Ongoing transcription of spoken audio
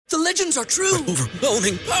The legends are true.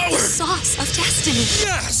 Overwhelming power! Sauce of destiny.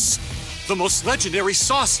 Yes! The most legendary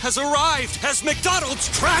sauce has arrived as McDonald's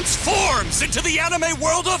transforms into the anime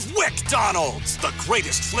world of WickDonald's. The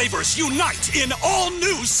greatest flavors unite in all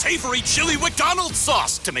new savory chili McDonald's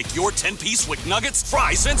sauce to make your 10-piece Wick Nuggets,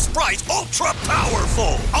 fries, and Sprite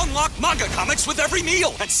ultra-powerful. Unlock manga comics with every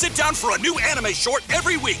meal and sit down for a new anime short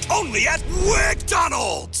every week only at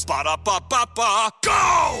WickDonald's. Ba-da-ba-ba-ba,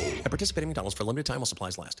 go! At participating McDonald's for a limited time while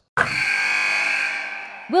supplies last.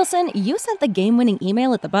 Wilson, you sent the game-winning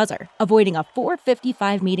email at the buzzer, avoiding a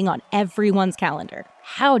 4:55 meeting on everyone's calendar.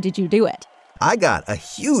 How did you do it? I got a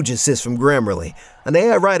huge assist from Grammarly, an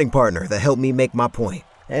AI writing partner that helped me make my point.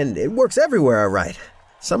 And it works everywhere I write.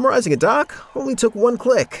 Summarizing a doc only took one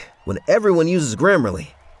click. When everyone uses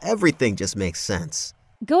Grammarly, everything just makes sense.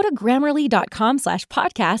 Go to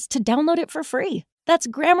Grammarly.com/podcast to download it for free. That's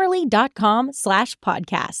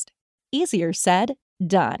Grammarly.com/podcast. Easier said,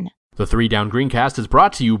 done. The 3 Down Greencast is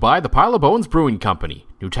brought to you by the Pile of Bones Brewing Company.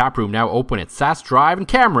 New taproom now open at Sass Drive and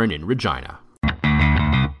Cameron in Regina.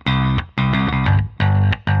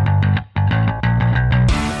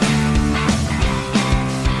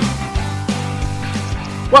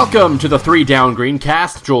 Welcome to the 3 Down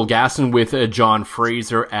Greencast. Joel Gasson with John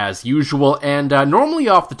Fraser as usual. And normally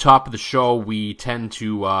off the top of the show, we tend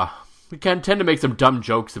to make some dumb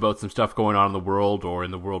jokes about some stuff going on in the world, or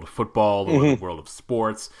in the world of football, or in the world of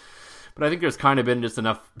sports. But I think there's kind of been just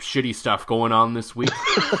enough shitty stuff going on this week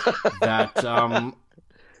that I don't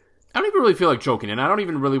even really feel like joking. And I don't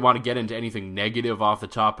even really want to get into anything negative off the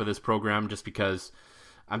top of this program, just because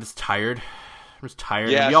I'm just tired. I'm just tired.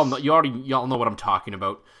 Yes. Y'all know what I'm talking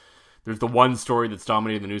about. There's the one story that's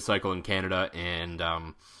dominating the news cycle in Canada, and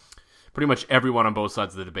pretty much everyone on both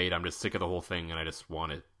sides of the debate, I'm just sick of the whole thing, and I just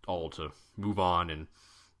want it all to move on and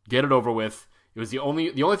get it over with. It was the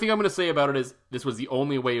only thing I'm going to say about it is this was the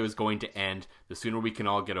only way it was going to end. The sooner we can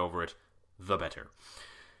all get over it, the better.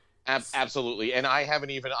 Absolutely. And I'm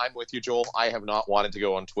with you, Joel. I have not wanted to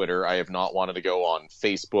go on Twitter. I have not wanted to go on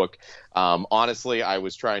Facebook. Honestly, I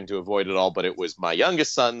was trying to avoid it all, but it was my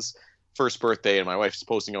youngest son's first birthday, and my wife's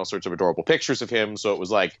posting all sorts of adorable pictures of him. So it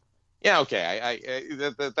was like, yeah, okay,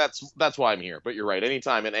 that's why I'm here. But you're right.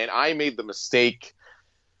 Anytime. And I made the mistake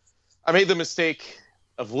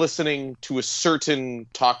of listening to a certain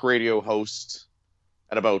talk radio host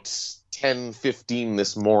at about 10:15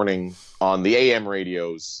 this morning on the AM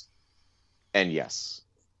radios, and yes,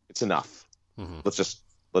 it's enough. Mm-hmm. Let's just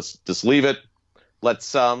leave it. Let's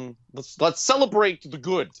celebrate the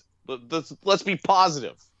good. Let's be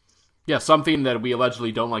positive. Yeah, something that we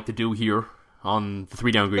allegedly don't like to do here on the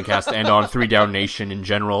 3 Down Greencast and on 3 Down Nation in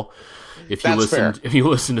general. If you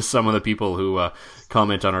listen to some of the people who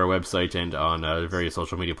comment on our website and on various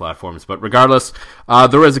social media platforms. But regardless,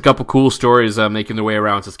 there is a couple cool stories making their way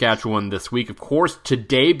around Saskatchewan this week. Of course,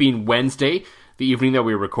 today being Wednesday, the evening that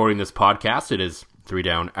we are recording this podcast, it is 3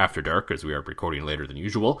 Down After Dark, because we are recording later than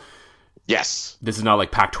usual. Yes. This is not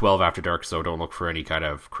like Pac-12 After Dark, so don't look for any kind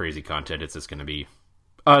of crazy content. It's just going to be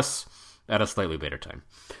us at a slightly later time.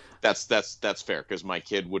 That's fair, because my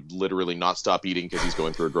kid would literally not stop eating because he's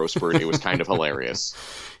going through a growth spurt. It was kind of hilarious.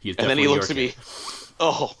 And then he looks at me.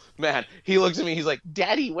 Oh, man. He looks at me. He's like,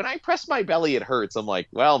 Daddy, when I press my belly, it hurts. I'm like,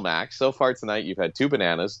 well, Max, so far tonight you've had 2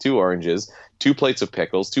 bananas, 2 oranges, 2 plates of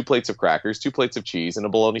pickles, 2 plates of crackers, 2 plates of cheese, and a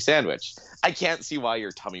bologna sandwich. I can't see why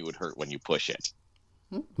your tummy would hurt when you push it.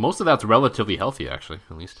 Most of that's relatively healthy, actually,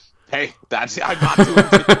 at least. Hey, I'm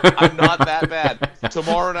not that bad.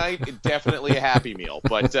 Tomorrow night, definitely a happy meal.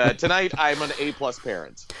 But tonight, I'm an A+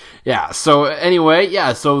 parent. Yeah, so anyway,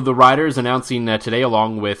 so the Riders announcing today,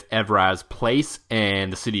 along with Evraz Place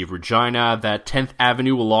and the city of Regina, that 10th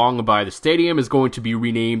Avenue along by the stadium is going to be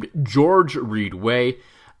renamed George Reed Way.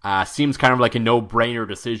 Seems kind of like a no-brainer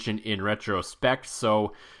decision in retrospect,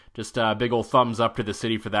 so just a big old thumbs up to the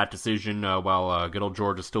city for that decision, while good old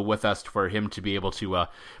George is still with us, for him to be able to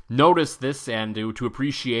notice this and to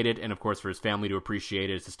appreciate it, and of course for his family to appreciate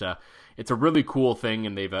it. It's just it's a really cool thing,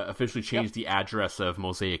 and they've officially changed the address of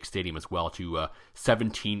Mosaic Stadium as well to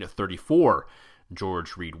 1734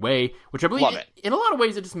 George Reed Way, which I believe in a lot of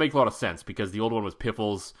ways it just makes a lot of sense, because the old one was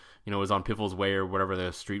Piffles, was on Piffles Way or whatever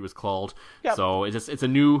the street was called. Yep. So it's a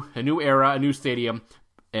new era, a new stadium,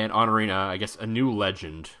 and honoring I guess a new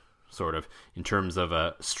legend, sort of, in terms of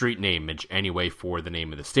a street name anyway for the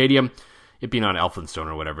name of the stadium. It being on Elphinstone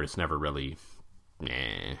or whatever, it's never really,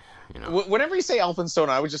 Whenever you say Elphinstone,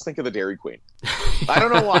 I would just think of the Dairy Queen. I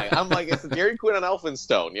don't know why. I'm like, it's the Dairy Queen on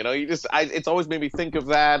Elphinstone. It's always made me think of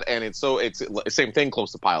that, and it's the same thing,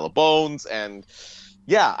 close to Pile of Bones, and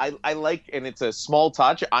yeah, I like, and it's a small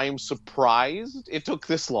touch. I am surprised it took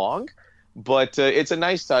this long. but it's a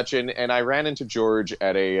nice touch. And I ran into George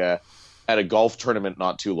at a golf tournament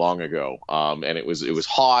not too long ago, and it was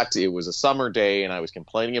hot. It was a summer day, and I was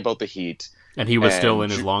complaining about the heat. And he was still in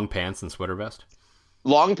his long pants and sweater vest.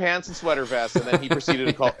 Long pants and sweater vest, and then he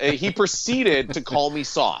proceeded to call me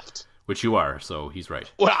soft. Which you are, so he's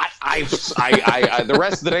right. Well, I the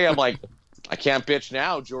rest of the day I'm like, I can't bitch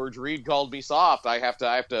now. George Reed called me soft. I have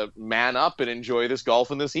to man up and enjoy this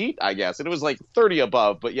golf in this heat, I guess. And it was like 30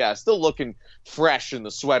 above, but yeah, still looking fresh in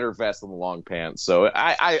the sweater vest and the long pants. So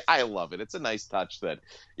I love it. It's a nice touch that,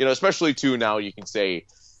 especially too now you can say,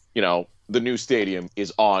 the new stadium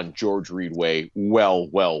is on George Reed Way.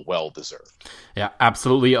 Well deserved. Yeah,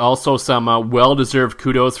 absolutely. Also some well-deserved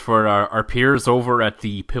kudos for our peers over at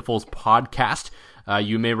the Piffles podcast.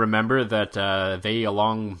 You may remember that they,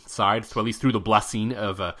 alongside, so at least through the blessing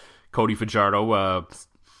of Cody Fajardo,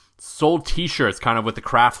 sold T-shirts kind of with the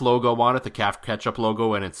Kraft logo on it, the Kraft ketchup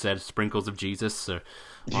logo, and it said "Sprinkles of Jesus"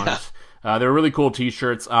 on it. They were really cool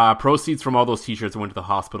T-shirts. Proceeds from all those T-shirts went to the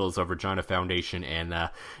Hospitals of Regina Foundation, and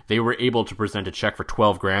they were able to present a check for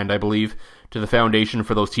 $12,000, I believe, to the foundation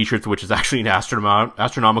for those T-shirts, which is actually an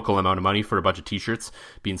astronomical amount of money for a bunch of T-shirts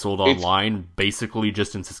being sold online, basically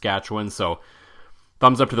just in Saskatchewan. So,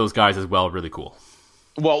 thumbs up to those guys as well. Really cool.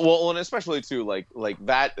 Well, and especially too, like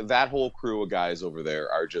that whole crew of guys over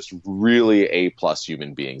there are just really A+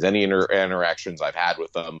 human beings. Any interactions I've had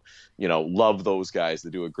with them, love those guys. They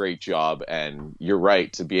do a great job, and you're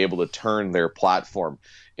right, to be able to turn their platform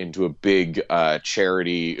into a big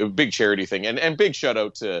charity thing. And big shout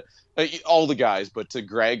out to all the guys, but to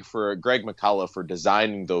Greg McCullough for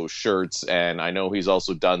designing those shirts. And I know he's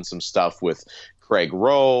also done some stuff with Craig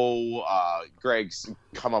Rowe. Greg's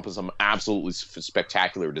come up with some absolutely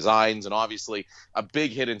spectacular designs, and obviously a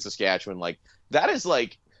big hit in Saskatchewan. Like, that is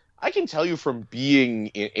like, I can tell you from being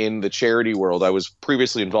in the charity world, I was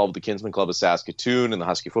previously involved with the Kinsman Club of Saskatoon and the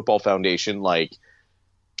Husky Football Foundation. Like,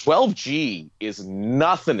 12G is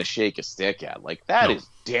nothing to shake a stick at. Like, that is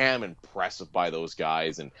damn impressive by those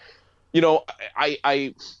guys. And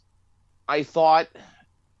I thought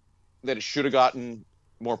that it should have gotten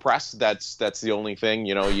more press. That's the only thing.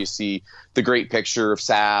 You see the great picture of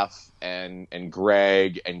Saf and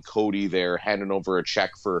Greg and Cody there handing over a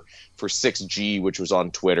check for 6G, which was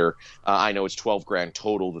on Twitter. I know it's $12,000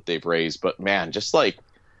 total that they've raised, but man, just like,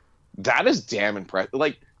 that is damn impressive.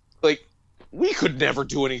 Like we could never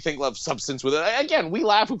do anything of substance with it. Again, we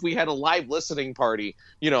laugh if we had a live listening party.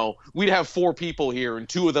 We'd have 4 people here, and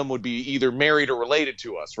 2 of them would be either married or related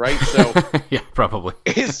to us, right? So yeah, probably.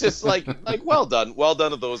 It's just like well done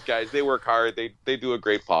to those guys. They work hard. They do a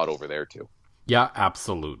great pod over there too. Yeah,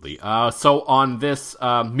 absolutely. So on this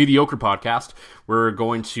mediocre podcast, we're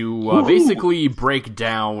going to basically break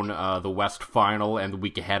down the West Final and the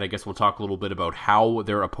week ahead. I guess we'll talk a little bit about how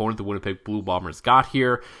their opponent, the Winnipeg Blue Bombers, got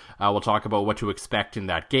here. We'll talk about what to expect in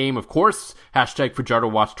that game. Of course, hashtag Fajardo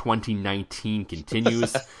Watch 2019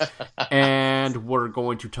 continues. And we're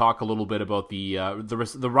going to talk a little bit about the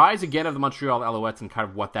rise again of the Montreal Alouettes and kind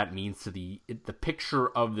of what that means to the picture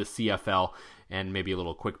of the CFL, and maybe a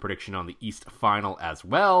little quick prediction on the East Final as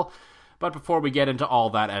well. But before we get into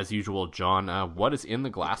all that, as usual, John, what is in the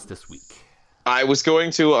glass this week? I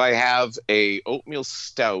have a oatmeal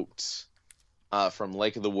stout from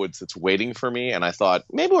Lake of the Woods that's waiting for me, and I thought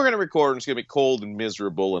maybe we're going to record and it's going to be cold and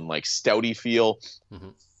miserable and like stouty feel. Mm-hmm.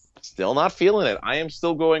 Still not feeling it. I am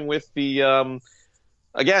still going with the...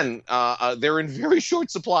 Again, they're in very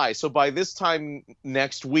short supply, so by this time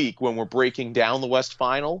next week when we're breaking down the West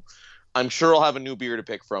Final, I'm sure I'll have a new beer to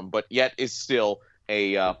pick from, but yet is still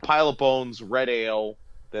a Pile of Bones red ale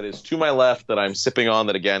that is to my left that I'm sipping on,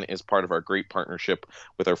 that again is part of our great partnership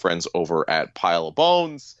with our friends over at Pile of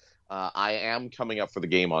Bones. I am coming up for the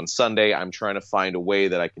game on Sunday. I'm trying to find a way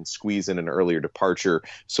that I can squeeze in an earlier departure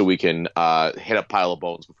so we can hit up Pile of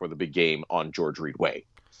Bones before the big game on George Reed Way.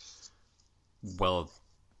 Well,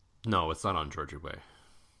 no, it's not on George Reed Way.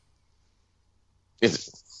 Is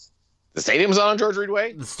it? The stadium's on George Reed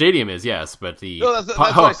Way? The stadium is, yes, but the... No, that's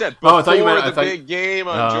what I said. I thought you meant the big game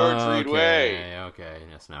on George Reed Way. Okay,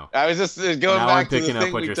 yes, no. I was just going now back to I'm picking the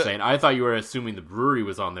up what you're saying. I thought you were assuming the brewery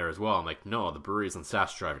was on there as well. I'm like, no, the brewery's on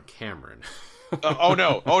Sask Drive in Cameron. Oh,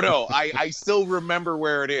 no. I still remember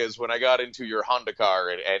where it is when I got into your Honda car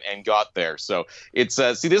and got there. So it's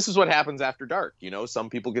see, this is what happens after dark. Some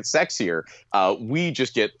people get sexier. We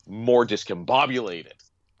just get more discombobulated.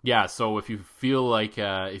 Yeah, so if you feel like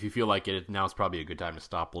it, now is probably a good time to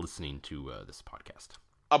stop listening to this podcast.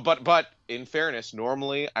 But in fairness,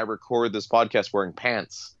 normally I record this podcast wearing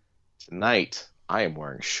pants. Tonight, I am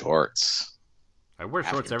wearing shorts. I wear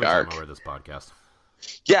shorts every time I wear this podcast.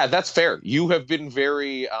 Yeah, that's fair. You have been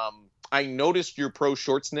very I noticed your pro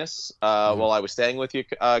shortsness while I was staying with you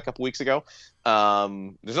a couple weeks ago.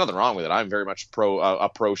 There's nothing wrong with it. I'm very much a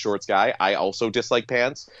pro shorts guy. I also dislike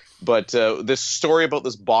pants. But this story about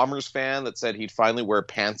this Bombers fan that said he'd finally wear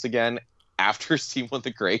pants again after his team won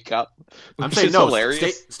the Grey Cup. I'm saying no.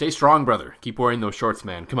 Stay strong, brother. Keep wearing those shorts,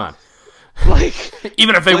 man. Come on. Like,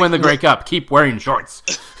 even if they win the Grey Cup, keep wearing shorts.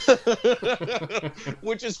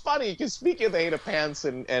 Which is funny because speaking of the hate of pants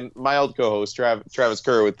and my old co-host Travis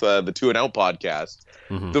Kerr with the 2 and Out podcast,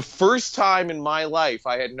 the first time in my life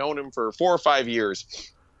I had known him for 4 or 5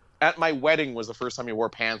 years. At my wedding was the first time he wore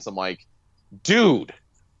pants. I'm like, dude,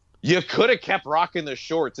 you could have kept rocking the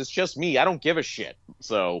shorts. It's just me. I don't give a shit.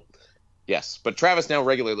 So, yes. But Travis now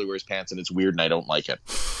regularly wears pants, and it's weird, and I don't like it.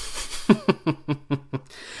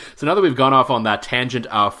 So now that we've gone off on that tangent,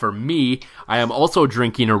 for me, I am also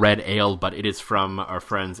drinking a red ale, but it is from our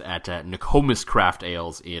friends at Nokomis Craft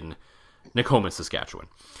Ales in Nokomis, Saskatchewan.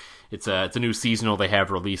 It's a new seasonal they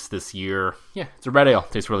have released this year. Yeah, it's a red ale.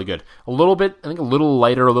 Tastes really good. A little bit, I think a little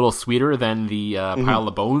lighter, a little sweeter than the Pile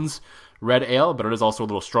of Bones red ale, but it is also a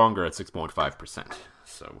little stronger at 6.5%.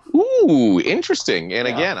 So. Ooh, interesting. And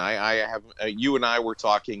again, I have you and I were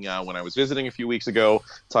talking when I was visiting a few weeks ago,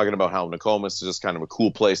 talking about how Nokomis is just kind of a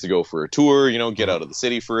cool place to go for a tour, get out of the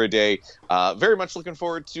city for a day. Very much looking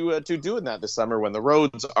forward to doing that this summer when the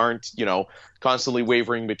roads aren't, constantly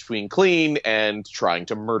wavering between clean and trying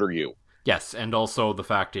to murder you. Yes, and also the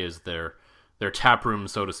fact is their tap room,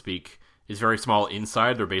 so to speak, is very small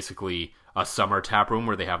inside. They're basically a summer tap room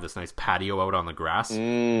where they have this nice patio out on the grass.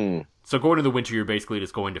 So going into the winter, you're basically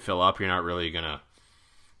just going to fill up. You're not really gonna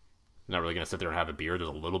sit there and have a beer. There's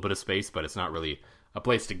a little bit of space, but it's not really a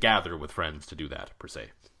place to gather with friends to do that per se.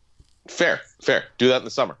 Fair. Do that in the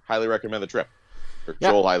summer. Highly recommend the trip.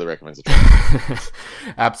 Joel highly recommends the trip.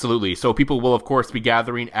 Absolutely. So people will of course be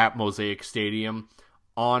gathering at Mosaic Stadium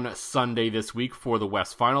on Sunday this week for the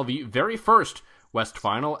West Final, the very first West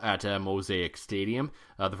Final at Mosaic Stadium.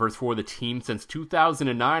 The first for the team since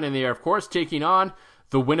 2009, and they are, of course, taking on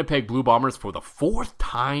the Winnipeg Blue Bombers for the 4th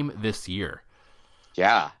time this year.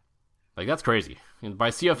 Yeah. Like, that's crazy. And by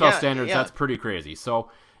CFL standards, that's pretty crazy.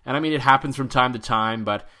 So, and I mean, it happens from time to time,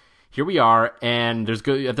 but here we are, and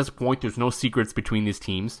at this point, there's no secrets between these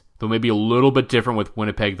teams. Though maybe a little bit different with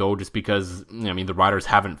Winnipeg, though, just because, the Riders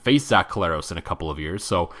haven't faced Zach Collaros in a couple of years,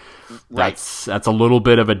 so that's a little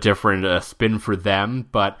bit of a different spin for them,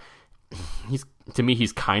 but to me,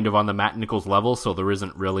 he's kind of on the Matt Nichols level, so there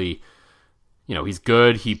isn't really, he's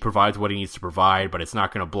good, he provides what he needs to provide, but it's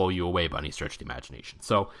not going to blow you away by any stretch of the imagination.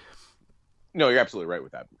 So, no, you're absolutely right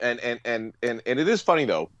with that, and it is funny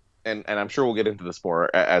though, and I'm sure we'll get into this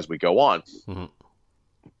more as we go on.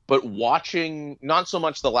 But watching not so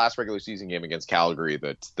much the last regular season game against Calgary,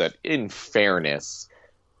 that in fairness,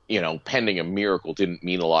 pending a miracle, didn't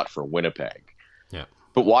mean a lot for Winnipeg. Yeah.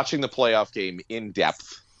 But watching the playoff game in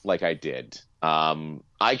depth, like I did,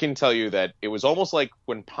 I can tell you that it was almost like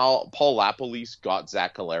when Paul LaPolice got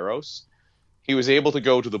Zach Collaros, he was able to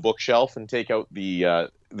go to the bookshelf and take out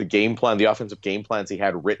the game plan, the offensive game plans he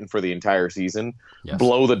had written for the entire season,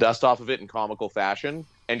 blow the dust off of it in comical fashion,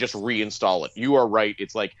 and just reinstall it. You are right.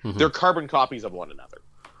 It's like they're carbon copies of one another.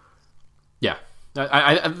 Yeah.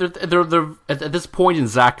 They're at this point in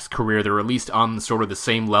Zach's career, they're at least on sort of the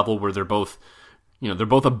same level where they're both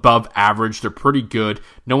above average. They're pretty good.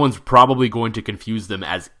 No one's probably going to confuse them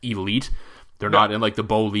as elite. They're not in like the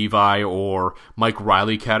Bo Levi or Mike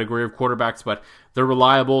Riley category of quarterbacks, but they're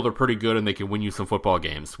reliable, they're pretty good, and they can win you some football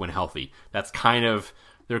games when healthy. They're kind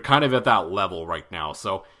of at that level right now.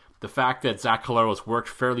 So the fact that Zach Collaros worked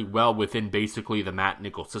fairly well within basically the Matt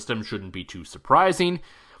Nichols system shouldn't be too surprising.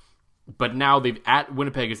 But now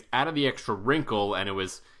Winnipeg is added the extra wrinkle, and it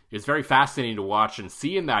was very fascinating to watch and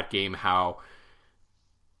see in that game how,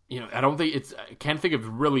 I can't think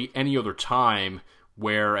of really any other time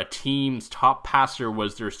where a team's top passer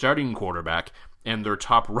was their starting quarterback and their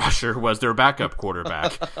top rusher was their backup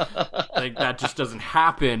quarterback. Like, that just doesn't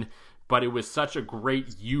happen, but it was such a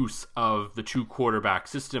great use of the 2 quarterback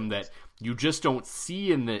system that you just don't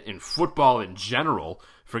see in football in general.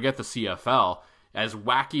 Forget the CFL. As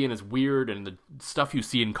wacky and as weird and the stuff you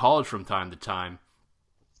see in college from time to time,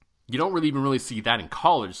 you don't really even see that in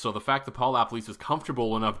college. So the fact that Paul LaPolice is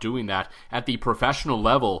comfortable enough doing that at the professional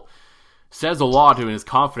level says a lot to his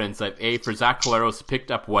confidence that for Zach Collaros picked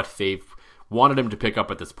up what they've wanted him to pick up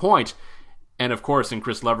at this point, and of course in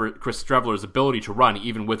Chris Streveler's ability to run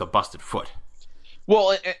even with a busted foot.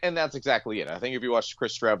 Well, and that's exactly it. I think if you watched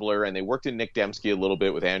Chris Streveler, and they worked in Nick Dembski a little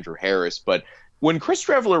bit with Andrew Harris, but when Chris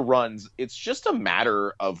Streveler runs, it's just a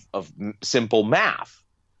matter of simple math.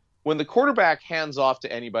 when the quarterback hands off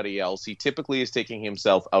to anybody else, he typically is taking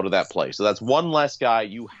himself out of that play. So that's one less guy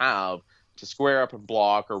you have to square up and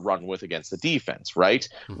block or run with against the defense, right?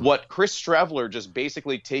 Mm-hmm. What Chris Streveler just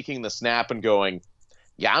basically taking the snap and going,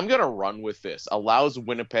 yeah, I'm going to run with this, allows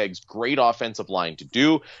Winnipeg's great offensive line to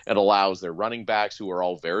do. It allows their running backs, who are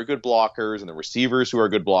all very good blockers, and the receivers, who are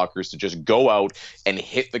good blockers, to just go out and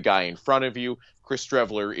hit the guy in front of you. Chris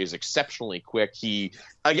Streveler is exceptionally quick.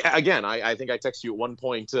 I think I texted you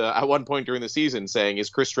at one point during the season saying, is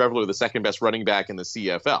Chris Streveler the second best running back in the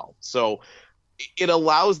CFL? So it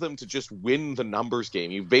allows them to just win the numbers game.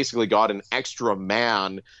 You've basically got an extra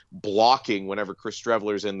man blocking whenever Chris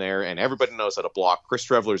Streveler's in there, and everybody knows how to block. Chris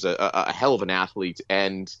Streveler's a hell of an athlete,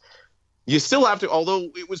 and you still have to, although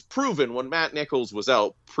it was proven when Matt Nichols was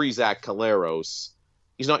out, pre-Zach Collaros,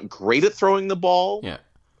 he's not great at throwing the ball. Yeah.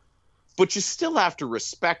 But you still have to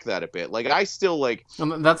respect that a bit.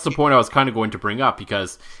 And that's the point I was kind of going to bring up,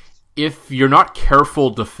 because if you're not careful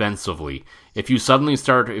defensively, if you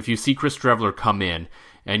see Chris Streveler come in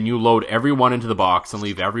and you load everyone into the box and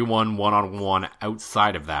leave everyone one-on-one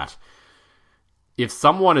outside of that, if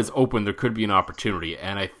someone is open, there could be an opportunity.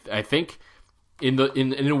 And I think in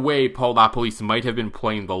a way, Paul LaPolice might have been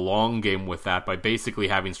playing the long game with that by basically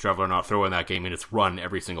having Streveler not throw in that game and it's run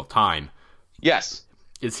every single time. Yes.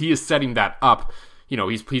 He is setting that up.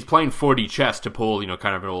 He's playing 4D chess, to pull,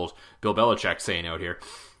 kind of an old Bill Belichick saying out here.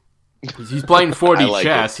 He's playing 4D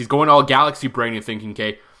chess. He's going all galaxy brain and thinking,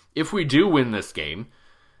 okay, if we do win this game,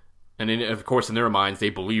 and of course in their minds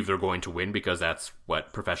they believe they're going to win because that's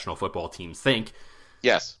what professional football teams think.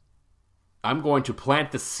 Yes. I'm going to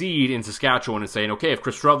plant the seed in Saskatchewan and saying, okay, if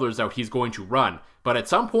Chris Streveler's out, he's going to run. But at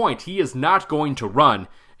some point, he is not going to run,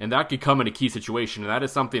 and that could come in a key situation. And that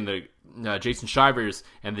is something that Jason Shivers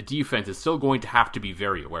and the defense is still going to have to be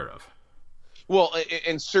very aware of. Well,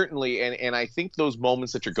 and certainly, and I think those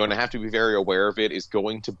moments that you're going to have to be very aware of it is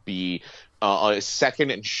going to be a second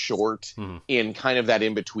and short in kind of that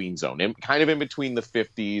in-between zone, kind of in between the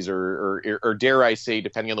 50s or dare I say,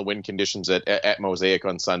 depending on the wind conditions at Mosaic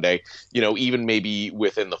on Sunday, even maybe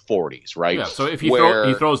within the 40s, right? Yeah, so if he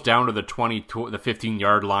throws down to the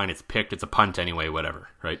 15-yard line, it's picked, it's a punt anyway, whatever,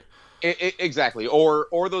 right? Exactly.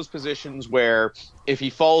 Or those positions where if he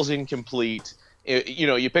falls incomplete,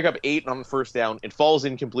 you pick up 8 on the first down, it falls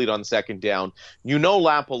incomplete on second down.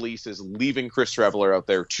 LaPolice is leaving Chris Streveler out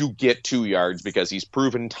there to get 2 yards because he's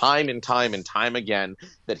proven time and time again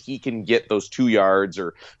that he can get those 2 yards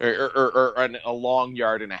or a long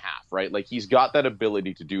yard and a half, right? Like, he's got that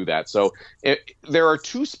ability to do that. So there are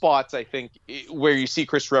 2 spots, I think, where you see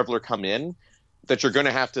Chris Streveler come in that you're going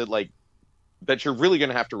to have to, that you're really going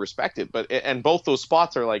to have to respect it. And both those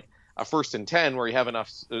spots are like a 1st and 10 where you have enough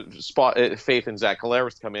faith in Zach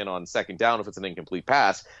Collaros to come in on second down if it's an incomplete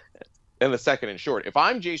pass, and the second and short. If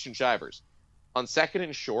I'm Jason Shivers on second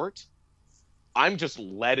and short, I'm just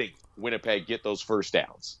letting Winnipeg get those first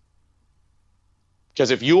downs. Because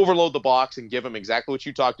if you overload the box and give them exactly what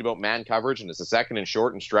you talked about, man coverage, and it's a second and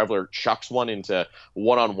short and Streveler chucks one into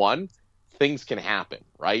one-on-one, things can happen,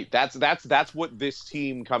 right? That's what this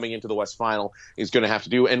team coming into the West Final is going to have to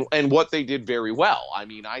do, and what they did very well. I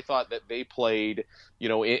mean, I thought that they played,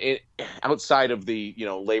 outside of the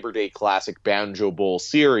Labor Day Classic Banjo Bowl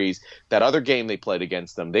series, that other game they played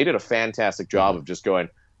against them, they did a fantastic job of just going,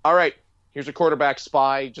 all right, here's a quarterback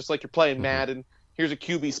spy, just like you're playing Madden. Here's a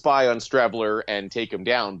QB spy on Streveler and take him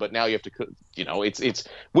down. But now you have to, it's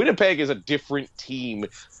Winnipeg is a different team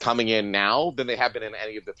coming in now than they have been in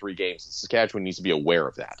any of the 3 games. Saskatchewan needs to be aware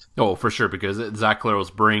of that. Oh, for sure, because Zach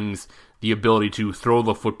Collaros brings the ability to throw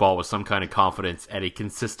the football with some kind of confidence at a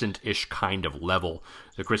consistent-ish kind of level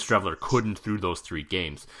that Chris Streveler couldn't through those 3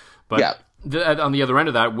 games. But on the other end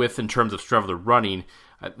of that, in terms of Streveler running,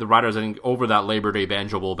 the Riders, I think, over that Labor Day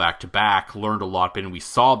Banjo Bowl back-to-back, learned a lot, and we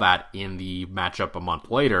saw that in the matchup a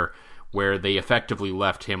month later, where they effectively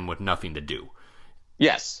left him with nothing to do.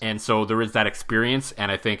 Yes. And so there is that experience,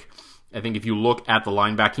 and I think if you look at the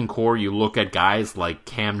linebacking core, you look at guys like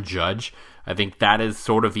Cam Judge, I think that is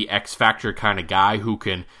sort of the X-factor kind of guy who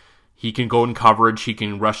can go in coverage, he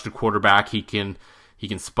can rush the quarterback, he can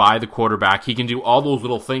spy the quarterback, he can do all those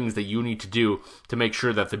little things that you need to do to make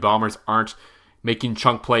sure that the Bombers aren't making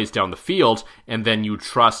chunk plays down the field, and then you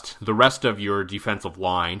trust the rest of your defensive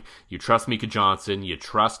line. You trust Mika Johnson, you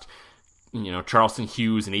trust Charleston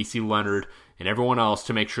Hughes and AC Leonard and everyone else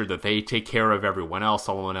to make sure that they take care of everyone else,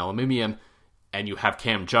 Solomon Elimimian, and you have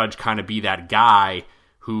Cam Judge kind of be that guy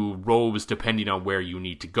who roves depending on where you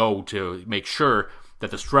need to go to make sure that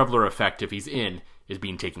the Streveler effect, if he's in, is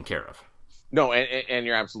being taken care of. No, and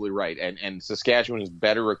you're absolutely right. And Saskatchewan is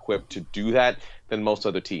better equipped to do that than most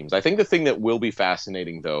other teams. I think the thing that will be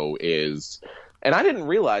fascinating, though, is, and I didn't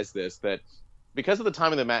realize this, that because of the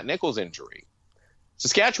time of the Matt Nichols injury,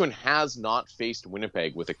 Saskatchewan has not faced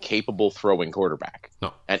Winnipeg with a capable throwing quarterback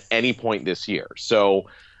at any point this year. So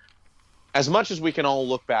as much as we can all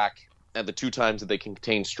look back at the 2 times that they can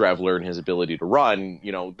contain Strevler and his ability to run,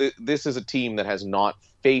 this is a team that has not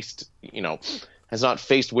faced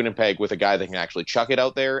Winnipeg with a guy that can actually chuck it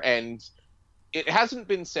out there. And it hasn't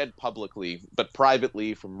been said publicly, but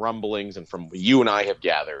privately from rumblings and from what you and I have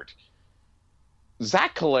gathered,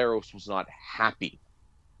 Zach Collaros was not happy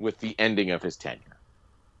with the ending of his tenure.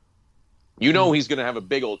 He's going to have a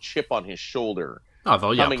big old chip on his shoulder.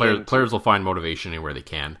 Oh, yeah, players will find motivation anywhere they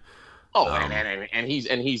can. Oh, and he's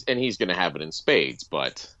going to have it in spades,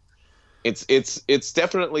 but it's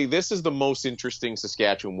definitely, this is the most interesting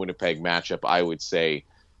Saskatchewan-Winnipeg matchup, I would say,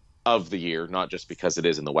 of the year, not just because it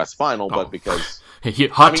is in the West Final, but because...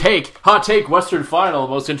 Hot take, Western Final,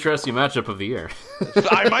 most interesting matchup of the year.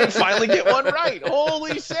 I might finally get one right.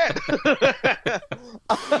 Holy shit.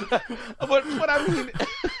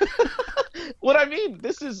 What I mean,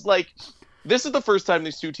 this is the first time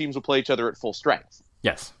these two teams will play each other at full strength.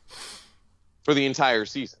 Yes. For the entire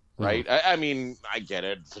season, right? Mm-hmm. I mean, I get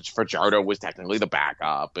it. Fajardo was technically the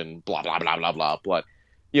backup and blah, blah, blah, blah, blah. But,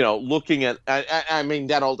 looking at, I mean,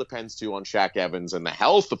 that all depends, too, on Shaq Evans and the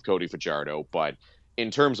health of Cody Fajardo. But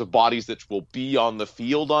in terms of bodies that will be on the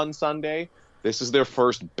field on Sunday, this is their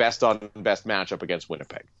first best-on-best matchup against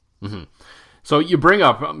Winnipeg. Mm-hmm. So you bring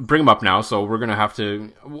him up now, so we're going to have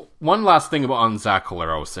to... One last thing on Zach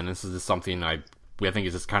Collaros, and this is just something I think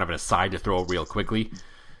is just kind of an aside to throw real quickly.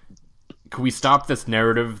 Can we stop this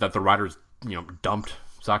narrative that the Riders, dumped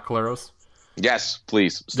Zach Collaros? Yes,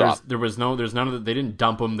 please stop. There's none of that. They didn't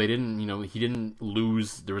dump him. They didn't, he didn't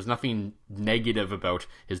lose. There was nothing negative about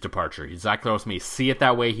his departure. Zach Collaros may see it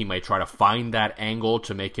that way. He might try to find that angle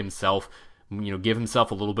to make himself, give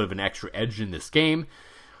himself a little bit of an extra edge in this game.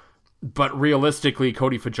 But realistically,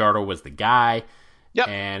 Cody Fajardo was the guy. Yep.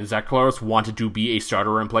 And Zach Collaros wanted to be a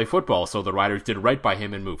starter and play football, so the Riders did right by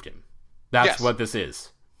him and moved him. That's what this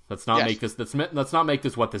is. Let's not make this. Let's not make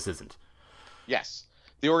this what this isn't. Yes,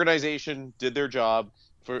 the organization did their job.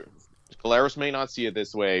 For Collaros may not see it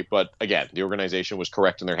this way, but again, the organization was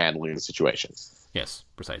correct in their handling of the situation. Yes,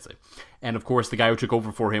 precisely. And of course, the guy who took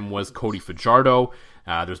over for him was Cody Fajardo.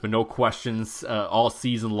 There's been no questions all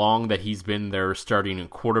season long that he's been their starting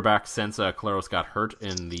quarterback since Collaros got hurt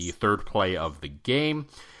in the third play of the game.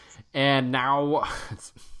 And now,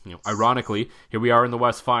 ironically, here we are in the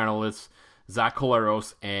West Final. It's Zach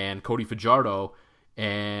Collaros and Cody Fajardo,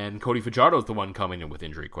 and Cody Fajardo's the one coming in with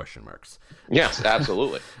injury question marks. Yes,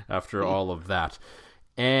 absolutely. After all of that.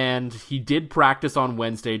 And he did practice on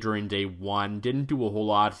Wednesday during day 1. Didn't do a whole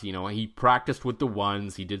lot. He practiced with the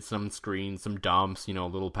ones. He did some screens, some dumps,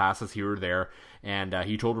 little passes here or there. And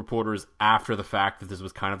he told reporters after the fact that this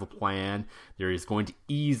was kind of a plan. There he's going to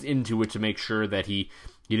ease into it to make sure that he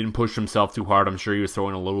didn't push himself too hard. I'm sure he was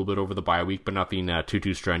throwing a little bit over the bye week, but nothing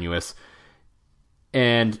too strenuous.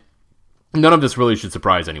 And none of this really should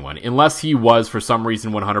surprise anyone, unless he was, for some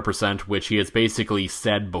reason, 100%, which he has basically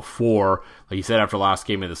said before. Like he said after last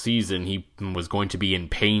game of the season, he was going to be in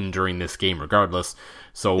pain during this game regardless.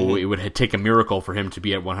 So it would take a miracle for him to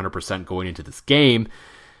be at 100% going into this game.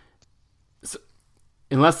 So,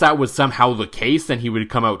 unless that was somehow the case, then he would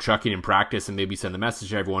come out chucking in practice and maybe send the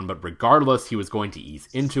message to everyone. But regardless, he was going to ease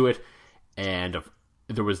into it. And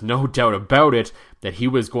there was no doubt about it that he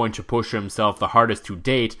was going to push himself the hardest to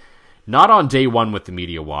date. Not on day 1 with the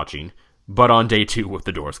media watching, but on day 2 with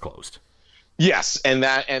the doors closed. Yes, and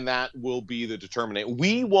that will be the determinant.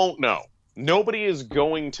 We won't know. Nobody is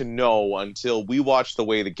going to know until we watch the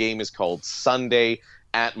way the game is called Sunday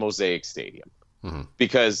at Mosaic Stadium. Mm-hmm.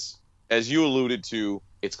 Because, as you alluded to,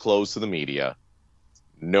 it's closed to the media.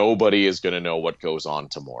 Nobody is going to know what goes on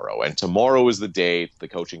tomorrow. And tomorrow is the day the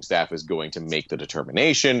coaching staff is going to make the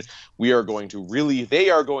determination. They are going to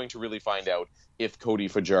really find out if Cody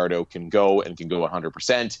Fajardo can go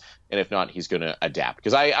 100%, and if not, he's going to adapt.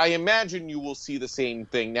 Because I imagine you will see the same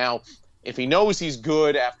thing. Now, if he knows he's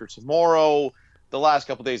good after tomorrow, the last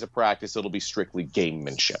couple days of practice, it'll be strictly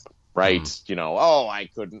gamemanship, right? I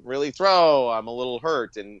couldn't really throw. I'm a little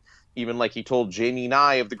hurt. And even like he told Jamie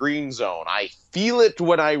Nye of the Green Zone, I feel it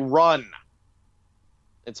when I run.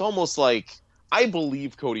 It's almost like I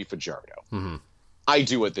believe Cody Fajardo. Mm-hmm. I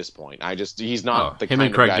do at this point. He's not the kind of guy him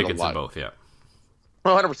and Craig Dickinson both, yeah.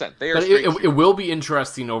 100%. They are. But it will be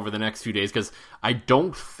interesting over the next few days because I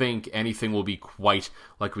don't think anything will be quite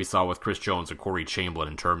like we saw with Chris Jones or Corey Chamberlain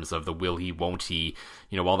in terms of the will he, won't he,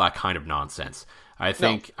 all that kind of nonsense. I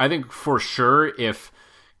think for sure if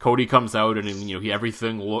Cody comes out and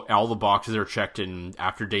all the boxes are checked, and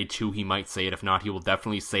after day 2 he might say it. If not, he will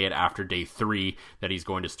definitely say it after day 3 that he's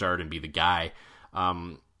going to start and be the guy.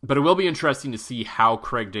 But it will be interesting to see how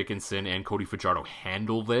Craig Dickinson and Cody Fajardo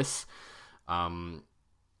handle this.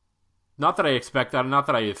 Not that I expect that, not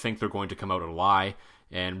that I think they're going to come out and lie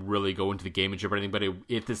and really go into the game and everything, but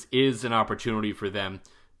if this is an opportunity for them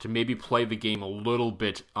to maybe play the game a little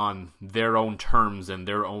bit on their own terms and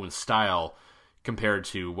their own style compared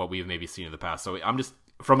to what we've maybe seen in the past. So I'm just,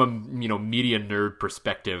 from a media nerd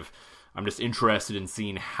perspective, I'm just interested in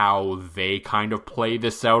seeing how they kind of play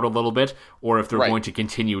this out a little bit, or if they're going to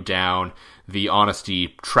continue down the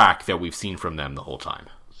honesty track that we've seen from them the whole time.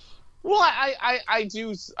 Well, I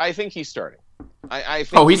think he's starting. I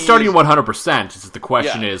think he's starting 100%. The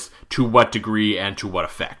question is to what degree and to what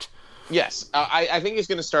effect. Yes, I think he's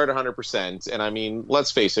going to start 100%. And I mean,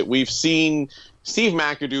 let's face it, we've seen Steve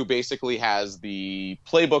McAdoo basically has the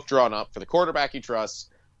playbook drawn up for the quarterback he trusts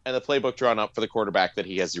and the playbook drawn up for the quarterback that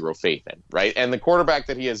he has zero faith in, right? And the quarterback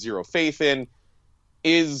that he has zero faith in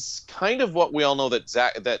is kind of what we all know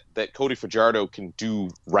that Cody Fajardo can do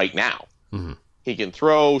right now. Mm-hmm. He can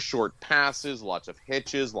throw short passes, lots of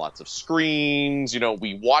hitches, lots of screens.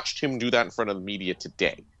 We watched him do that in front of the media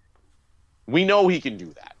today. We know he can do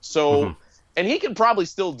that. So, and he can probably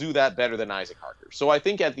still do that better than Isaac Harker. So I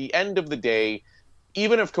think at the end of the day,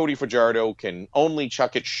 even if Cody Fajardo can only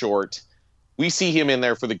chuck it short, we see him in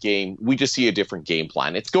there for the game. We just see a different game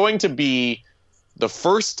plan. It's going to be the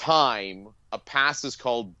first time a pass is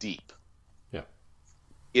called deep. Yeah.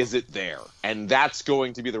 Is it there? And that's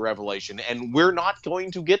going to be the revelation. And we're not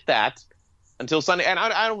going to get that until Sunday. And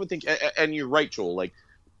I don't think, and you're right, Joel, like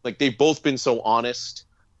they've both been so honest.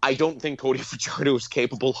 I don't think Cody Fajardo is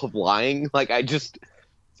capable of lying. He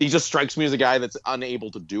just strikes me as a guy that's unable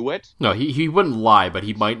to do it. No, he wouldn't lie, but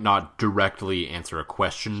he might not directly answer a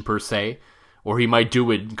question per se. Or he might do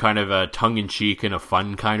it kind of a tongue-in-cheek in a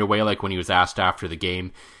fun kind of way, like when he was asked after the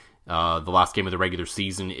game, the last game of the regular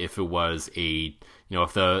season, if it was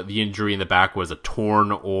if the injury in the back was a torn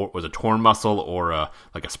muscle or a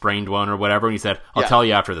sprained one or whatever, and he said, I'll tell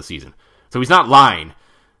you after the season. So he's not lying.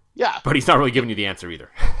 Yeah. But he's not really giving you the answer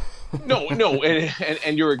either. No,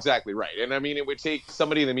 and you're exactly right. And I mean, it would take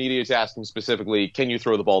somebody in the media to ask him specifically, can you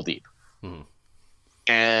throw the ball deep? Mm-hmm.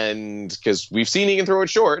 And because we've seen he can throw it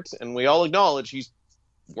short, and we all acknowledge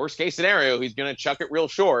worst case scenario, he's going to chuck it real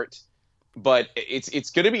short. But it's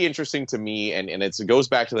going to be interesting to me, and it goes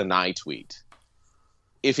back to the Nye tweet,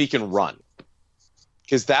 if he can run.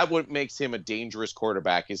 Because that what makes him a dangerous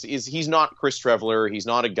quarterback is he's not Chris Trevler. He's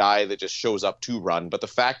not a guy that just shows up to run. But the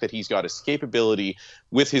fact that he's got escapability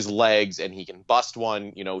with his legs and he can bust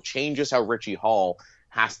one, changes how Richie Hall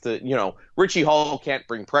has to, Richie Hall can't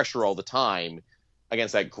bring pressure all the time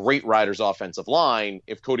against that great Riders offensive line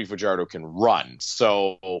if Cody Fajardo can run.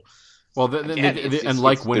 So, well,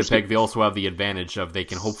 like Winnipeg, they also have the advantage of they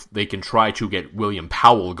can try to get William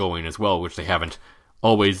Powell going as well, which they haven't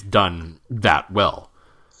always done that well.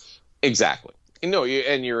 Exactly. No,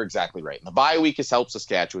 and you're exactly right. And the bye week has helped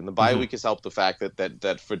Saskatchewan. The bye week has helped the fact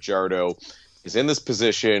that Fajardo is in this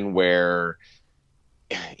position where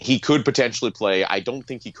he could potentially play. I don't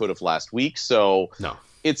think he could have last week. So no.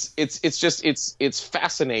 It's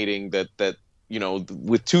fascinating that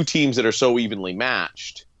with two teams that are so evenly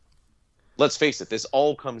matched. Let's face it, this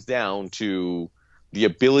all comes down to the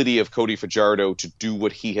ability of Cody Fajardo to do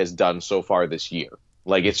what he has done so far this year.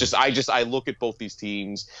 Like, it's just I look at both these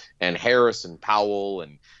teams and Harris and Powell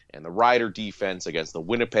and the Rider defense against the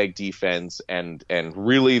Winnipeg defense, and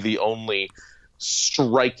really the only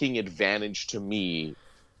striking advantage to me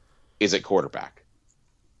is at quarterback.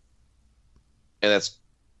 And that's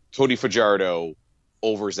Cody Fajardo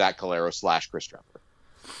over Zach Calero / Chris Trevler.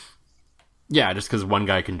 Yeah, just because one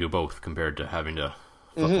guy can do both compared to having to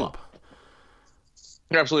flip-flop.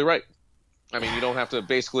 You're absolutely right. I mean, you don't have to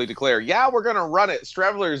basically declare, we're going to run it,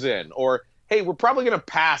 Strevler's in, or, hey, we're probably going to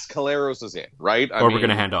pass, Caleros is in, right? Or we're going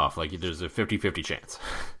to hand off. Like, there's a 50-50 chance.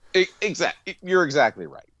 Exactly. You're exactly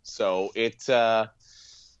right. So, the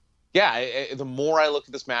more I look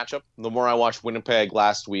at this matchup, the more I watched Winnipeg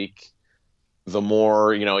last week, the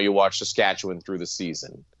more, you watch Saskatchewan through the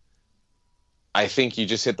season. I think you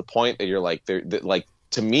just hit the point that you're like,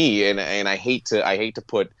 to me, and I hate to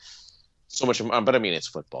put so much, but I mean, it's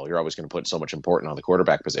football. You're always going to put so much importance on the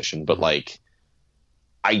quarterback position. But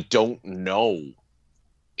I don't know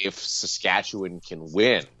if Saskatchewan can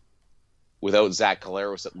win without Zach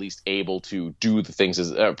Collaros at least able to do the things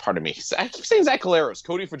pardon me. I keep saying Zach Collaros,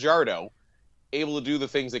 Cody Fajardo, able to do the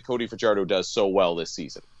things that Cody Fajardo does so well this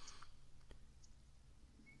season.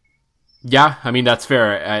 Yeah, I mean, that's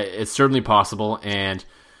fair. It's certainly possible. And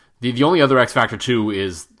the only other X factor, too,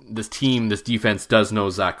 is this defense does know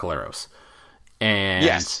Zach Collaros. And,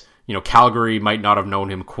 yes. Calgary might not have known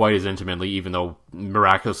him quite as intimately, even though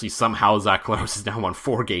miraculously somehow Zach Collaros has now won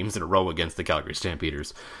 4 games in a row against the Calgary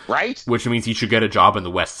Stampeders. Right? Which means he should get a job in the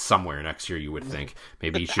West somewhere next year, you would think.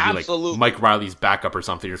 Maybe he should be like Mike Riley's backup or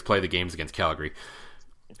something, or just play the games against Calgary.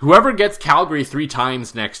 Whoever gets Calgary 3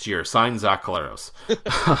 times next year, sign Zach Collaros.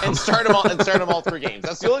 and start him all 3 games.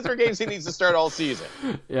 That's the only 3 games he needs to start all season.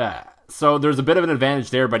 Yeah. So there's a bit of an advantage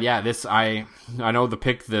there, but yeah, I know the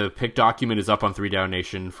pick document is up on 3 Down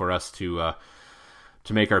Nation for us to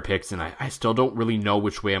make our picks, and I still don't really know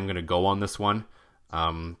which way I'm going to go on this one.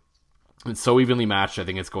 It's so evenly matched. I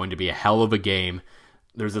think it's going to be a hell of a game.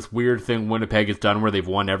 There's this weird thing Winnipeg has done where they've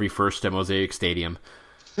won every first at Mosaic Stadium.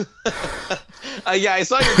 Yeah, I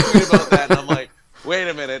saw your tweet about that, and I'm like, wait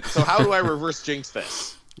a minute. So how do I reverse jinx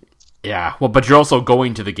this? Yeah, well, but you're also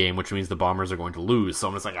going to the game, which means the Bombers are going to lose. So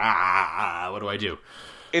I'm just like, what do I do?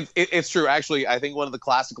 It's true. Actually, I think one of the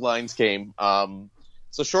classic lines came.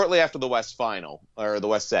 So shortly after the West final, or the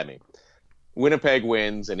West semi, Winnipeg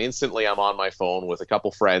wins, and instantly I'm on my phone with a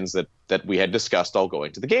couple friends that we had discussed all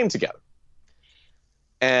going to the game together.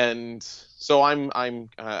 And so I'm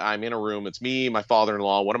in a room. It's me, my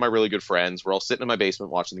father-in-law, one of my really good friends. We're all sitting in my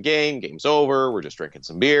basement watching the game. Game's over. We're just drinking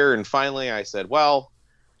some beer. And finally I said, well,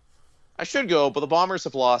 I should go, but the Bombers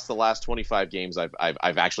have lost the last 25 games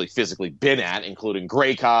I've actually physically been at, including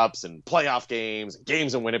Grey Cups and playoff games, and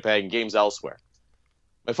games in Winnipeg and games elsewhere.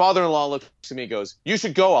 My father-in-law looks at me and goes, you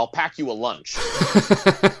should go. I'll pack you a lunch.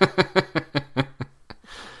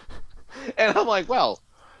 And I'm like, well,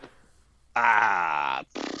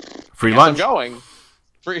 free lunch. I'm going.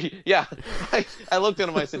 Free, yeah. I looked at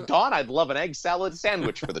him. I said, Don, I'd love an egg salad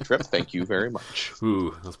sandwich for the trip. Thank you very much.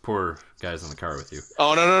 Ooh, those poor guys in the car with you.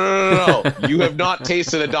 Oh, no. You have not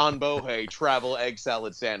tasted a Don Bohe travel egg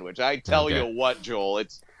salad sandwich. I tell you what, Joel,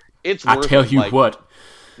 it's worth it. I tell you what.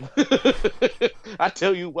 I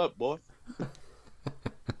tell you what, boy.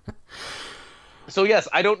 So yes,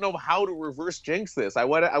 I don't know how to reverse jinx this. I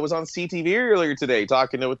was on CTV earlier today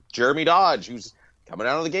talking to Jeremy Dodge, who's coming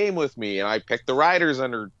out of the game with me, and I picked the Riders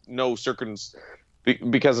under no circumstances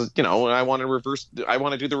because I want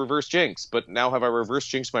to do the reverse jinx. But now have I reverse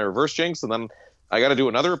jinxed my reverse jinx, and then I got to do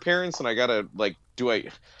another appearance, and I got to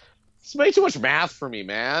It's way too much math for me,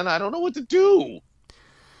 man. I don't know what to do.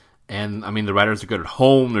 And I mean, the Riders are good at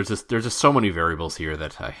home. There's just so many variables here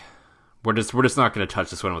that we're just not going to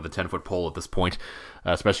touch this one with a 10-foot pole at this point.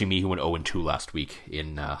 Especially me, who went 0-2 last week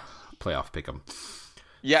in playoff pick'em.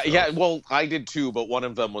 Yeah, so. Yeah. Well, I did too, but one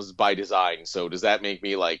of them was by design. So does that make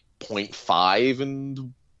me like 0.5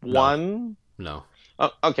 and 1? No.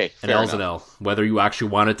 Oh, okay. An L's an L. Whether you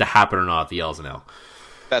actually want it to happen or not, the L's an L.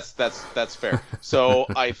 That's fair. So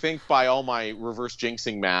I think by all my reverse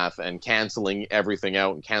jinxing math and canceling everything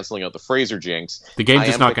out and canceling out the Fraser jinx, the game's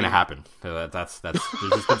just not going to happen.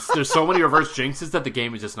 There's so many reverse jinxes that the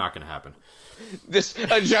game is just not going to happen.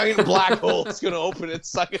 A giant black hole is going to open and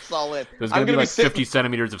suck us all in. There's going to be like 50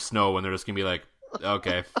 centimeters of snow, and they're just going to be like,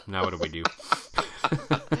 okay, now what do we do?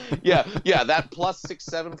 Yeah, that plus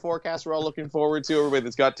 6-7 forecast we're all looking forward to. Everybody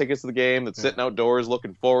that's got tickets to the game, that's sitting outdoors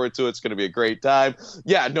looking forward to it. It's going to be a great time.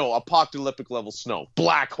 Yeah, no, apocalyptic level snow,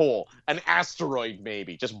 black hole, an asteroid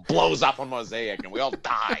maybe just blows up on Mosaic and we all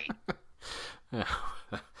die. That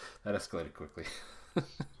escalated quickly.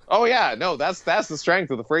 Oh yeah, no, that's the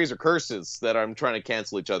strength of the Fraser curses that I'm trying to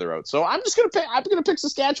cancel each other out. So I'm gonna pick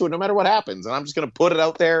Saskatchewan no matter what happens, and I'm just gonna put it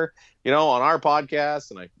out there, on our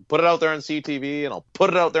podcast, and I put it out there on CTV, and I'll put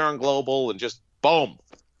it out there on Global, and just boom.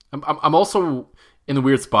 I'm also in the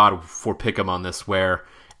weird spot for pick'em on this, where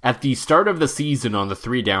at the start of the season on the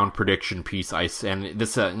 3 down prediction piece, and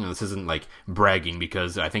this this isn't like bragging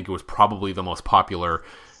because I think it was probably the most popular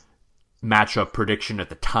matchup prediction at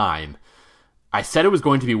the time. I said it was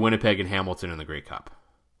going to be Winnipeg and Hamilton in the Grey Cup.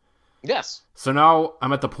 Yes. So now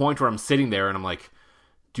I'm at the point where I'm sitting there and I'm like,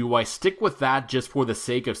 do I stick with that just for the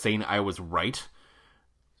sake of saying I was right?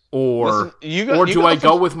 Or do I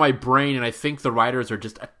go with my brain and I think the Riders are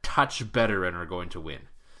just a touch better and are going to win?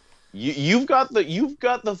 You've got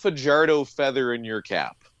the Fajardo feather in your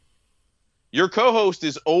cap. Your co-host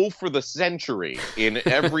is 0 for the century in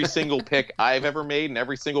every single pick I've ever made and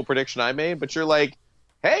every single prediction I made, but you're like,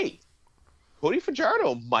 hey, Cody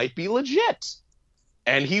Fajardo might be legit.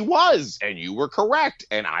 And he was. And you were correct.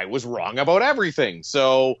 And I was wrong about everything.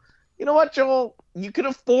 So, You know what, Joel? You can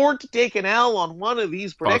afford to take an L on one of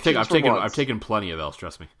these predictions. I've taken plenty of L's.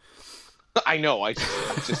 Trust me. I know. I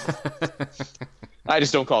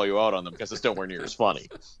just don't call you out on them because it's nowhere near as funny.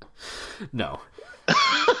 No.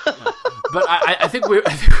 But I think we're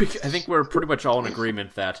pretty much all in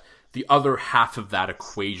agreement that the other half of that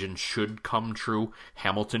equation should come true.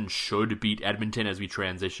 Hamilton should beat Edmonton as we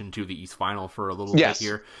transition to the East Final for a little bit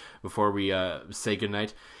here before we say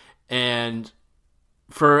goodnight. And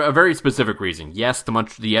for a very specific reason. Yes,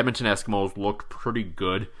 the Edmonton Eskimos looked pretty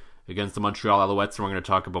good against the Montreal Alouettes, and we're going to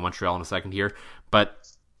talk about Montreal in a second here. But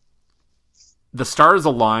the stars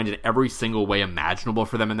aligned in every single way imaginable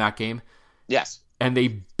for them in that game. Yes. And they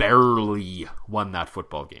barely won that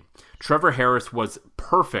football game. Trevor Harris was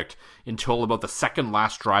perfect until about the second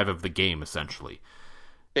last drive of the game, essentially.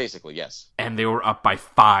 Basically, yes. And they were up by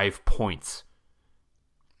 5 points.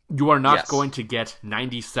 You are not going to get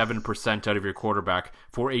 97% out of your quarterback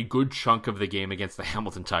for a good chunk of the game against the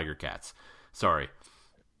Hamilton Tiger Cats. Sorry.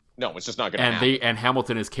 No, it's just not going to happen. And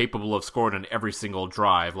Hamilton is capable of scoring on every single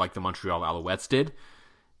drive like the Montreal Alouettes did.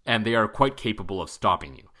 And they are quite capable of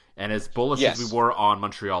stopping you. And as bullish as we were on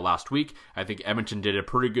Montreal last week, I think Edmonton did a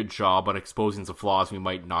pretty good job on exposing some flaws we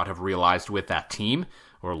might not have realized with that team,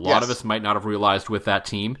 or a lot of us might not have realized with that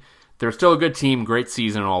team. They're still a good team, great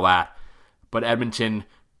season and all that, but Edmonton,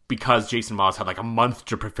 because Jason Maas had like a month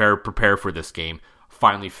to prepare for this game,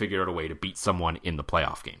 finally figured out a way to beat someone in the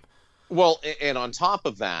playoff game. Well, and on top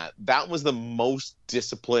of that, that was the most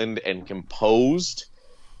disciplined and composed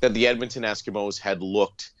that the Edmonton Eskimos had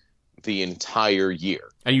looked the entire year.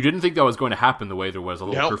 And you didn't think that was going to happen the way there was a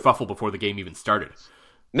little kerfuffle before the game even started.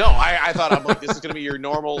 No, I thought, I'm like, this is going to be your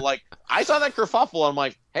normal, like, I saw that kerfuffle, I'm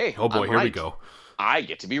like, hey, oh boy, here we go. I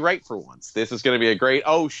get to be right for once. This is going to be a great,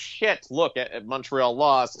 oh shit, look, at Montreal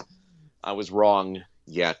lost. I was wrong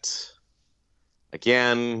yet.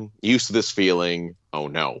 Again, used to this feeling, oh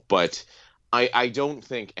no. But I don't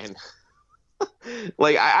think, and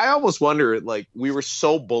like, I almost wonder, like, we were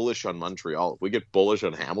so bullish on Montreal. If we get bullish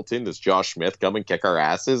on Hamilton, does Josh Smith come and kick our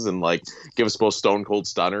asses and, like, give us both stone cold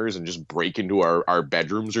stunners and just break into our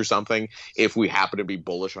bedrooms or something if we happen to be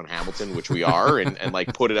bullish on Hamilton, which we are, and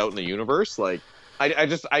like, put it out in the universe? Like,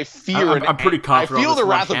 I fear I'm pretty confident I feel the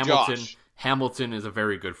wrath Hamilton, of Josh. Hamilton is a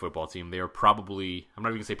very good football team. They are probably, I'm not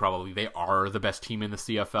even going to say probably, they are the best team in the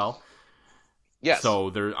CFL. Yes.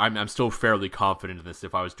 So I'm still fairly confident in this.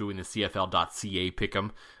 If I was doing the CFL.ca pick'em,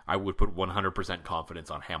 I would put 100% confidence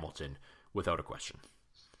on Hamilton without a question.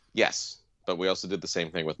 Yes, but we also did the same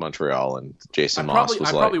thing with Montreal, and Jason I Moss was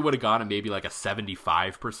I probably would have gone at maybe like a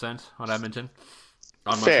 75% on Edmonton.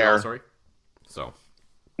 On Montreal, sorry. So.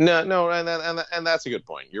 No, and that's a good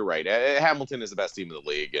point. You're right. Hamilton is the best team in the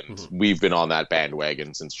league, and we've been on that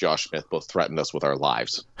bandwagon since Josh Smith both threatened us with our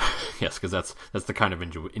lives. Yes, because that's the kind of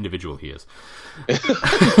individual he is.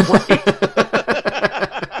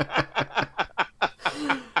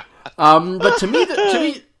 But to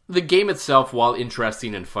me, the game itself, while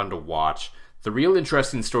interesting and fun to watch, the real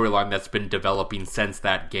interesting storyline that's been developing since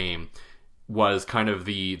that game was kind of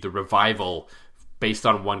the revival based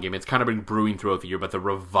on one game. It's kind of been brewing throughout the year, but the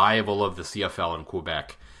revival of the CFL in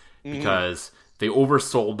Quebec, because they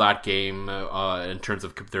oversold that game in terms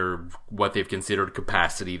of what they've considered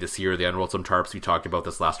capacity this year. They unrolled some tarps. We talked about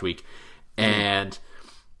this last week. And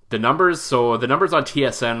the numbers on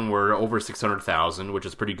TSN were over 600,000, which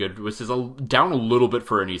is pretty good, which is down a little bit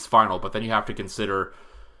for an East Final, but then you have to consider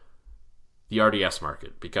the RDS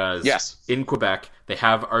market, because in Quebec, they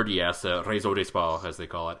have RDS, Réseau des Sports, as they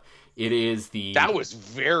call it. It is the... That was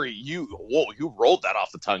very... You rolled that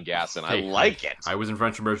off the tongue, Gas, and I like it. I was in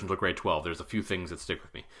French immersion until grade 12. There's a few things that stick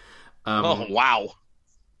with me. Oh, wow.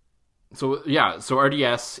 So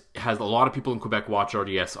RDS has a lot of people in Quebec watch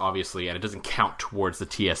RDS, obviously, and it doesn't count towards the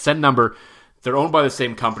TSN number. They're owned by the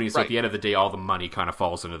same company, so at the end of the day, all the money kind of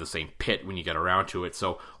falls into the same pit when you get around to it.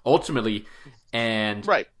 So ultimately, and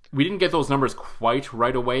we didn't get those numbers quite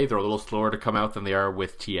right away. They're a little slower to come out than they are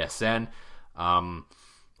with TSN.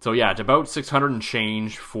 So yeah, it's about 600 and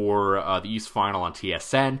change for the East Final on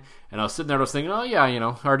TSN. And I was sitting there and I was thinking, oh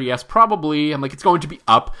yeah, RDS probably, I'm like, it's going to be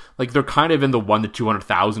up. Like, they're kind of in the 1 to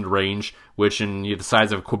 200,000 range, which in the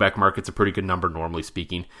size of Quebec market's a pretty good number, normally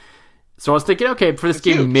speaking. So I was thinking, okay, for this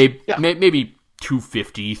game, maybe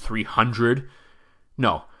 250, 300.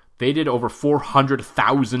 No, they did over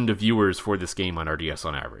 400,000 viewers for this game on RDS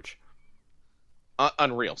on average.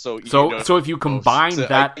 Unreal. So if you combine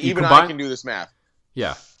that... Even I can do this math.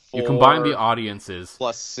 Yeah. You combine the audiences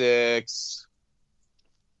plus 6.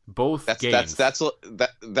 Both games. That's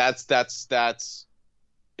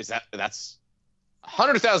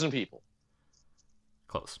 100,000 people.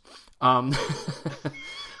 Close.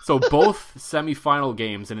 So both semifinal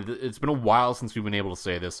games, and it's been a while since we've been able to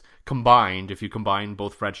say this, combined, if you combine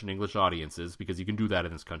both French and English audiences, because you can do that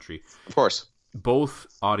in this country. Of course. Both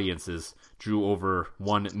audiences drew over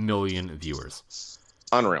 1 million viewers.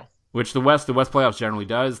 Unreal. Which the West playoffs generally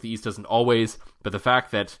does. The East doesn't always. But the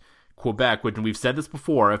fact that Quebec, when we've said this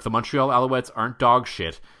before, if the Montreal Alouettes aren't dog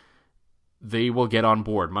shit, they will get on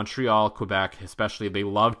board. Montreal, Quebec, especially, they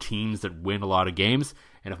love teams that win a lot of games.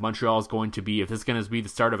 And if Montreal is going to be, if this is going to be the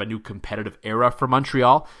start of a new competitive era for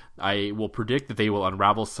Montreal, I will predict that they will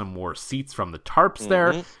unravel some more seats from the tarps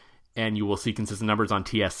there, and you will see consistent numbers on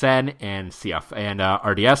TSN and CF and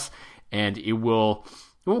RDS, and it won't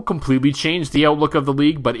completely change the outlook of the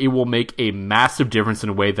league, but it will make a massive difference in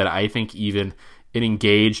a way that I think even an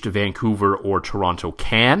engaged Vancouver or Toronto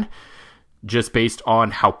can, just based on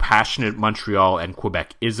how passionate Montreal and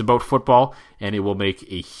Quebec is about football, and it will make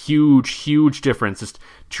a huge, huge difference just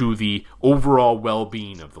to the overall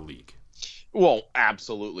well-being of the league. Well,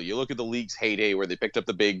 absolutely. You look at the league's heyday where they picked up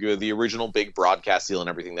the original big broadcast deal and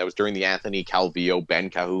everything. That was during the Anthony Calvillo, Ben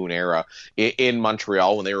Cahoon era in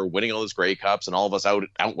Montreal when they were winning all those Grey Cups, and all of us out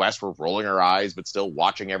west were rolling our eyes but still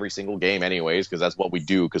watching every single game anyways, because that's what we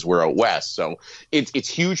do because we're out west. So it's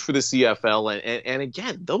huge for the CFL. And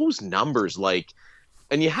again, those numbers,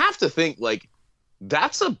 and you have to think,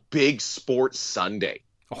 that's a big sports Sunday.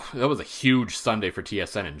 Oh, that was a huge Sunday for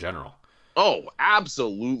TSN in general. Oh,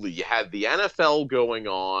 absolutely. You had the NFL going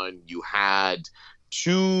on. You had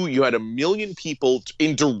 1 million people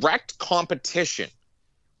in direct competition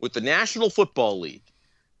with the National Football League.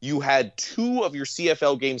 You had 2 of your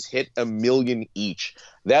CFL games hit 1 million each.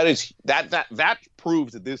 That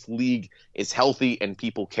proves that this league is healthy and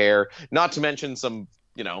people care. Not to mention some,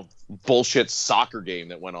 bullshit soccer game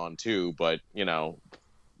that went on too, but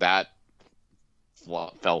that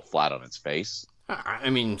fell flat on its face. I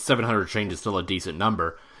mean, 700 trained is still a decent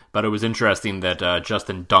number, but it was interesting that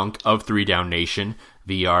Justin Dunk of 3 Down Nation,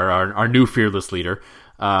 our new fearless leader,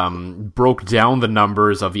 broke down the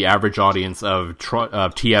numbers of the average audience of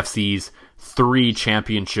TFC's 3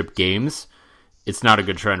 championship games. It's not a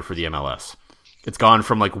good trend for the MLS. It's gone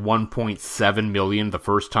from 1.7 million the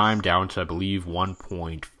first time down to, I believe,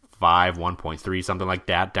 1.5, 1.3, something like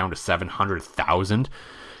that, down to 700,000.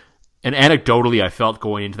 And anecdotally, I felt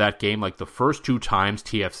going into that game, the first 2 times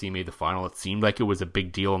TFC made the final, it seemed like it was a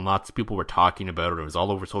big deal, and lots of people were talking about it. It was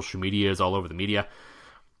all over social media, it was all over the media.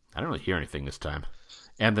 I don't really hear anything this time.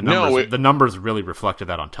 And the numbers really reflected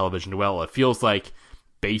that on television well. It feels like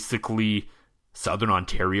basically Southern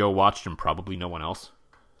Ontario watched and probably no one else.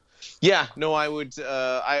 Yeah, no, I would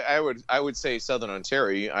say Southern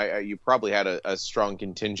Ontario. You probably had a strong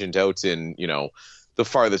contingent out in, the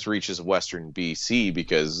farthest reaches of Western BC,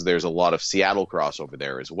 because there's a lot of Seattle crossover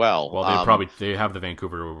there as well. Well, they have the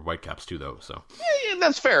Vancouver Whitecaps too, though. So yeah,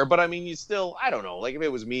 that's fair. But I mean, you still, I don't know. If it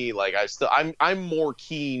was me, I'm more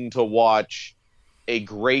keen to watch a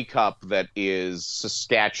Grey Cup that is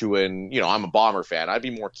Saskatchewan. I'm a Bomber fan. I'd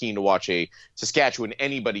be more keen to watch a Saskatchewan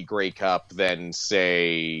anybody Grey Cup than,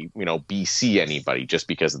 say, BC anybody, just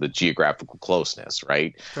because of the geographical closeness,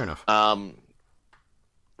 right? Fair enough.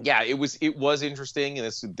 Yeah, it was interesting,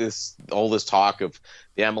 and all this talk of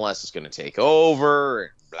the MLS is going to take over,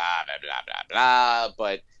 and blah blah blah blah blah.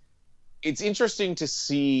 But it's interesting to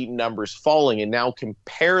see numbers falling, and now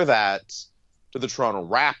compare that to the Toronto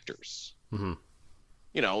Raptors. Mm-hmm.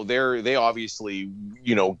 They obviously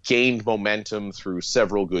gained momentum through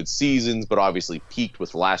several good seasons, but obviously peaked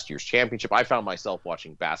with last year's championship. I found myself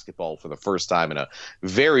watching basketball for the first time in a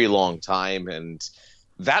very long time, and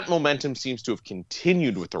that momentum seems to have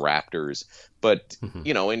continued with the Raptors. But,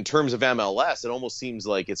 in terms of MLS, it almost seems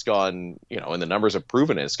like it's gone, and the numbers have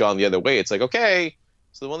proven it, it's gone the other way. It's like, okay,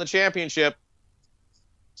 so they won the championship.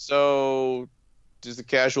 So does the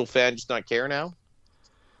casual fan just not care now?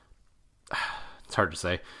 It's hard to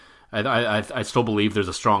say. I still believe there's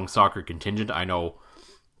a strong soccer contingent. I know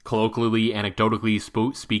colloquially, anecdotally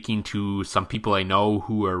speaking to some people I know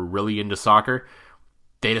who are really into soccer,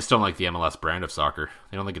 they just don't like the MLS brand of soccer.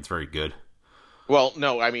 They don't think it's very good. Well,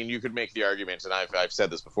 no, I mean, you could make the argument, and I've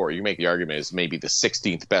said this before, you can make the argument it's maybe the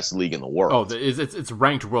 16th best league in the world. Oh, it's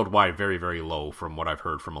ranked worldwide very, very low from what I've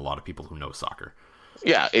heard from a lot of people who know soccer.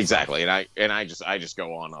 Yeah, exactly. And I just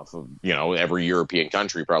go on off of, every European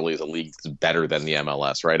country probably is a league that's better than the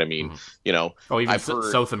MLS, right? I mean, even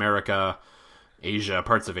South America, Asia,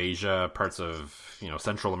 parts of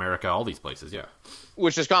Central America, all these places, yeah.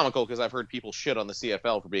 Which is comical, because I've heard people shit on the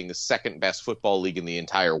CFL for being the second best football league in the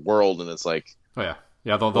entire world, and it's like, oh yeah,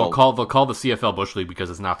 they'll call the CFL Bush League because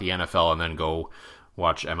it's not the NFL, and then go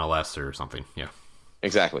watch MLS or something. Yeah.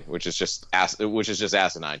 Exactly, which is just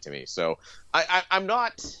asinine to me. So I'm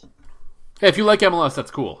not. Hey, if you like MLS, that's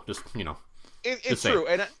cool. Just It's true,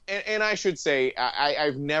 and I should say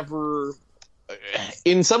I've never,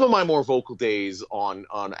 in some of my more vocal days on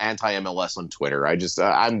anti-MLS on Twitter,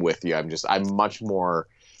 I'm with you. I'm much more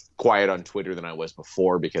quiet on Twitter than I was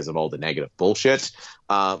before because of all the negative bullshit.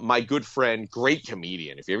 My good friend, great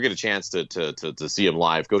comedian, if you ever get a chance to see him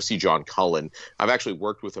live, go see John Cullen. I've actually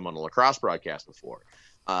worked with him on a lacrosse broadcast before.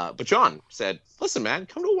 But John said, listen, man,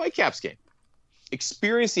 come to a Whitecaps game.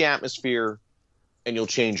 Experience the atmosphere, and you'll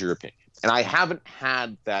change your opinion. And I haven't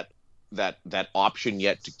had that option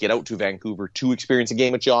yet to get out to Vancouver to experience a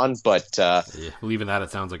game with John, but even that,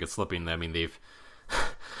 it sounds like it's slipping. I mean,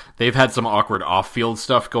 they've had some awkward off-field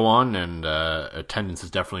stuff go on, and attendance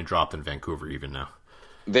has definitely dropped in Vancouver even now.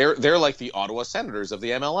 They're like the Ottawa Senators of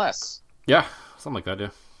the MLS. Yeah, something like that. Yeah.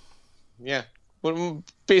 Yeah. Well,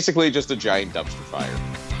 basically just a giant dumpster fire.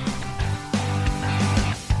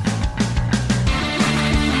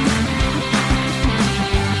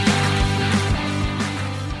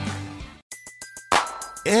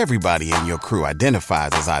 Everybody in your crew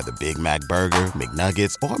identifies as either Big Mac Burger,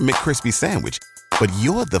 McNuggets, or McCrispy Sandwich. But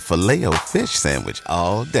you're the Filet-O-Fish Sandwich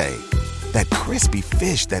all day. That crispy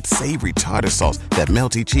fish, that savory tartar sauce, that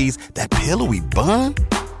melty cheese, that pillowy bun.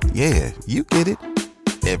 Yeah, you get it.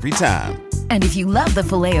 Every time. And if you love the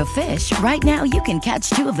Filet-O-Fish, right now you can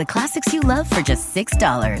catch 2 of the classics you love for just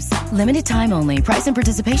 $6. Limited time only. Price and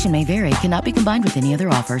participation may vary. Cannot be combined with any other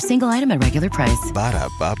offer. Single item at regular price.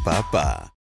 Ba-da-ba-ba-ba.